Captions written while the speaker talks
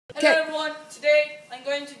Hello everyone, today I'm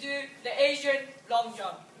going to do the Asian long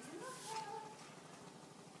jump.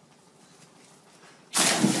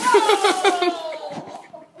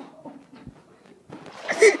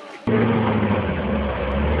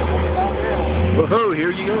 Whoa,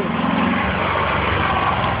 here you go.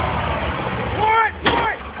 What?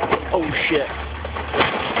 Oh shit.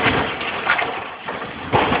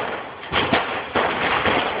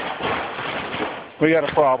 We got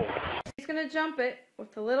a problem. He's gonna jump it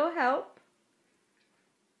with a little help.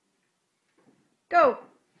 Go!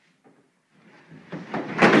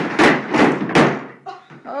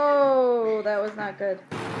 Oh, that was not good.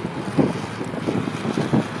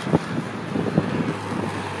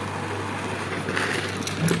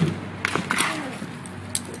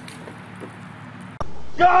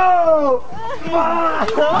 Go! Oh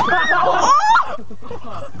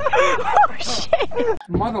shit!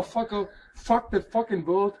 Motherfucker, fuck the fucking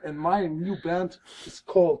world, and my new band is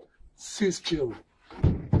called Skill.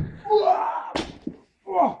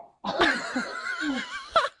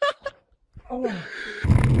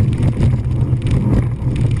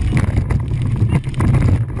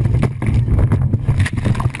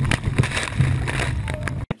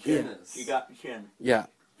 You got your chin. Yeah,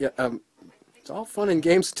 it's all fun and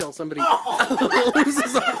games to tell somebody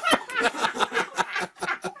loses a...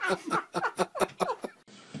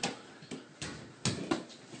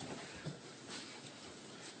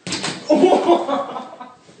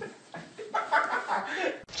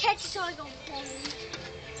 Catch it on phone.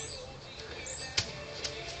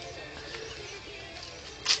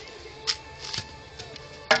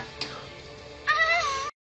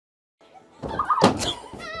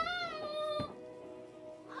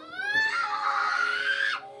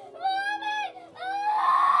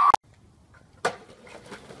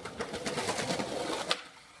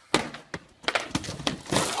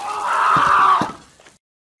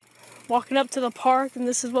 Walking up to the park, and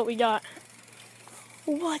this is what we got.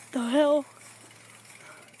 What the hell?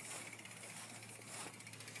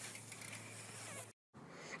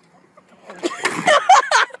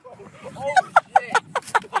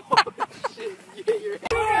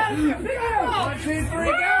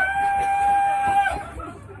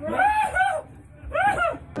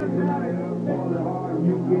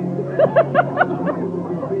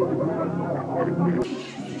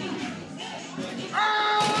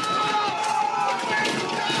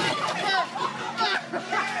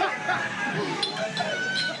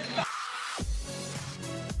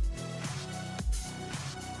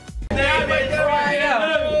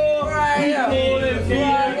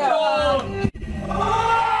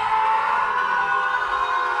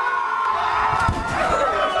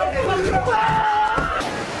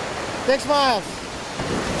 Six miles.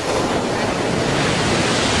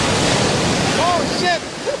 Oh shit!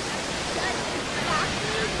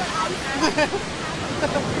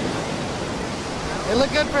 It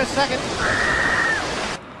looked good for a second.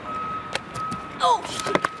 Oh!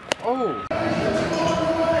 Oh!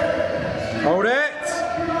 Hold it!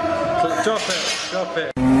 Drop it, drop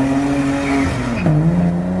it.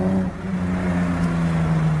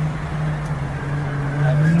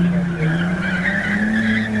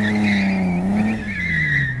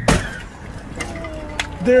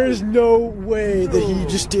 There's no way that he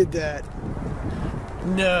just did that.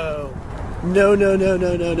 No. No, no, no,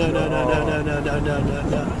 no, no, no, no, no, no, no, no, no, no, no,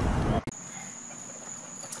 no.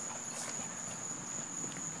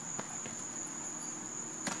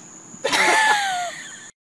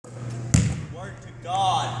 Word to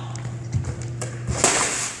God.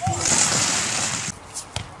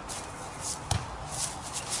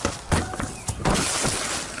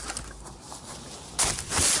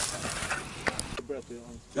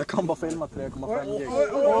 Jag kan bara filma 3,5 gig.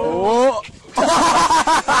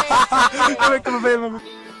 Jag kommer filma.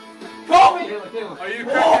 Are you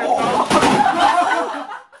cracking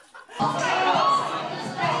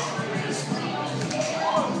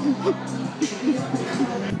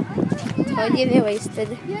Oh, you get wasted.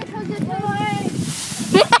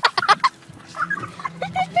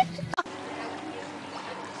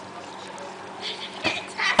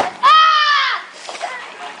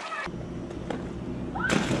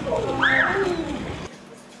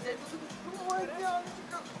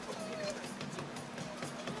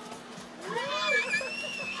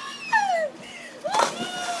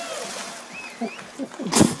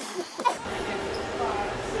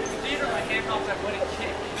 These are my handhelds that wouldn't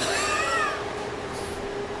kick.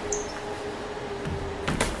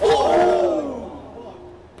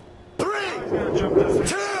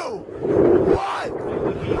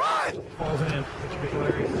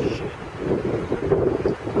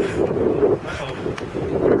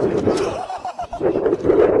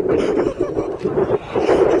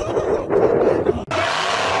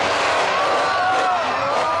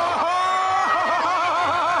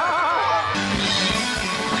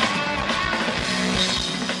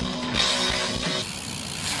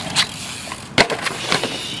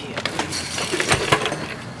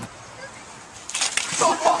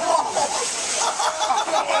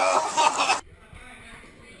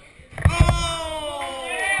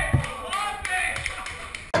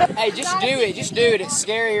 do it. Just do it. It's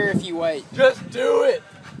scarier if you wait. Just do it.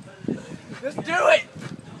 Just do it.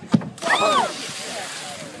 Look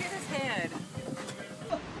at his head.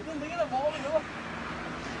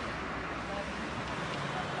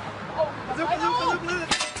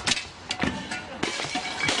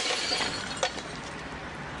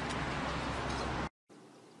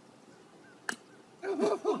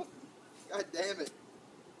 God damn it.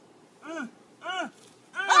 Oh,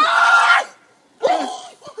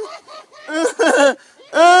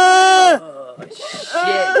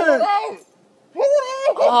 shit.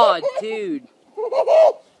 Oh, dude.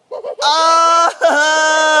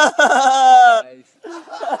 Nice.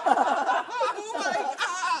 Oh my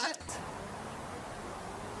God.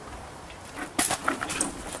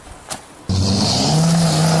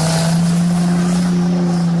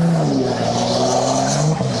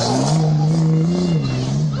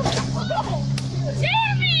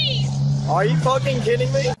 Are you fucking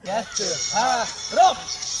kidding me? Yes, sir. Rob!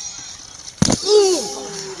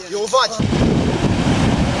 You'll watch.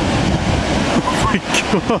 Oh my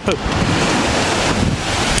God.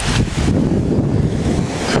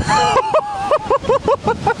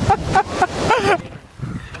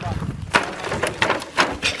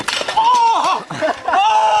 Oh!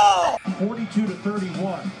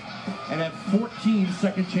 42-31, and at 14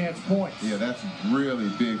 second chance points. Yeah, that's really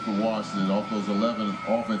big for Washington off those 11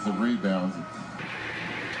 offensive rebounds.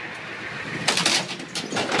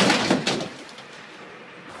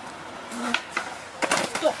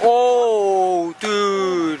 Oh,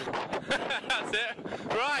 dude. That's it.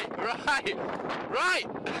 Right.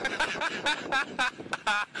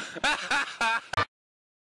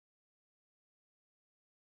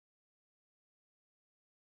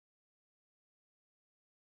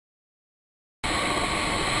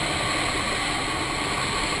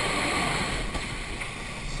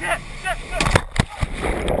 Shit.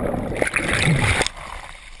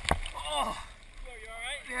 Oh. You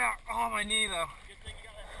alright? Yeah. Oh, my knee though.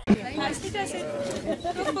 Good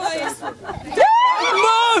boys. No!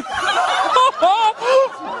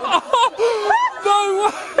 No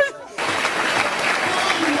way!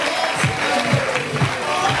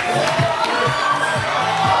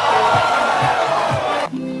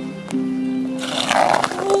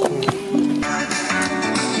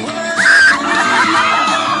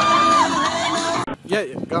 Yeah,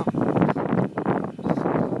 go.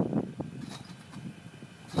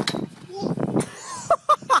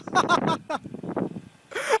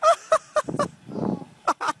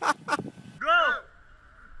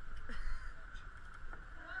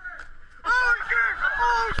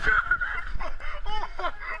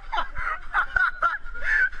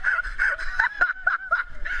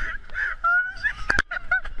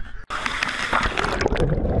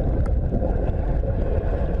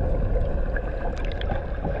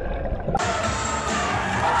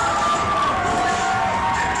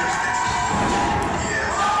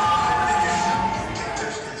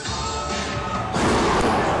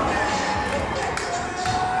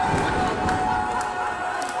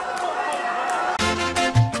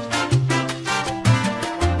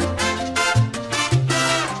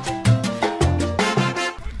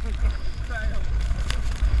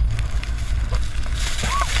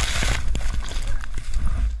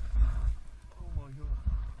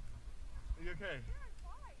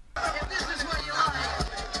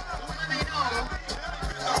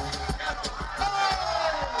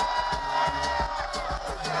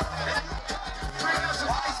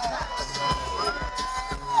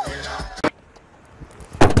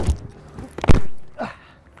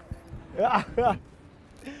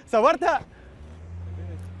 صورتها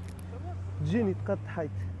جيني تقطعت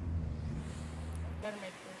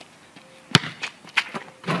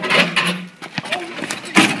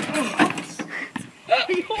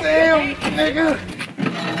Damn, nigga.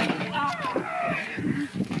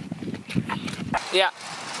 Yeah.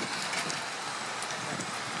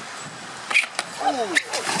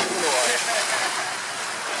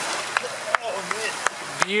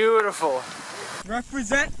 Beautiful.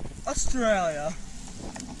 Represent Australia.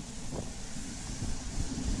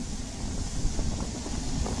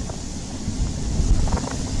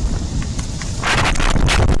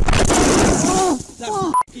 That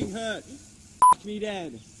fucking hurt. Fuck me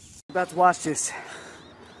dead. About to watch this.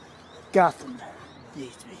 Gotham.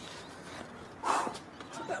 Beats me.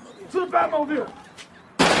 To the Batmobile.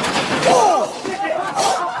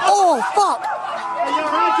 Oh fuck!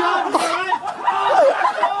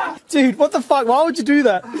 Dude, what the fuck? Why would you do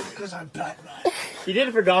that? Because I'm Batman. You did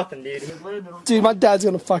it for Gotham, dude. Dude, my dad's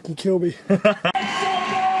gonna fucking kill me.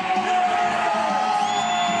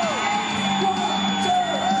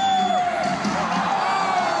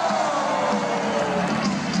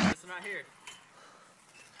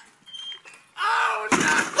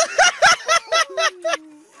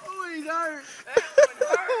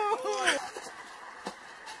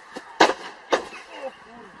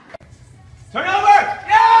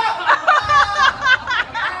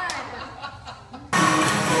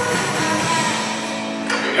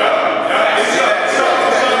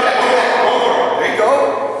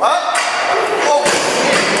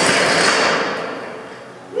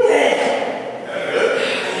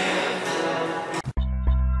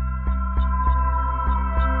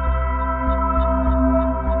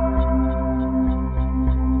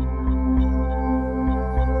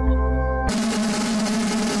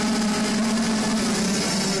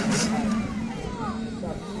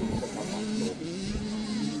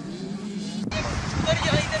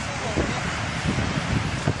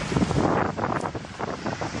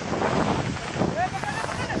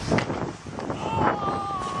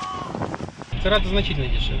 Церата значительно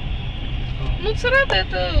дешевле. Ну, Церата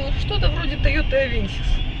это что-то вроде Toyota Avensis.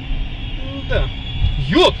 Да.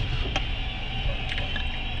 Ёп!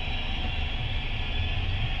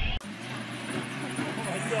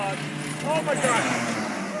 Oh my god!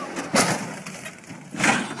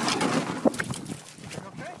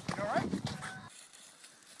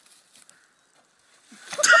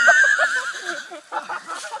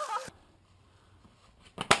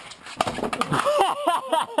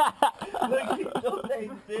 Look, he's still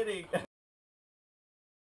sitting.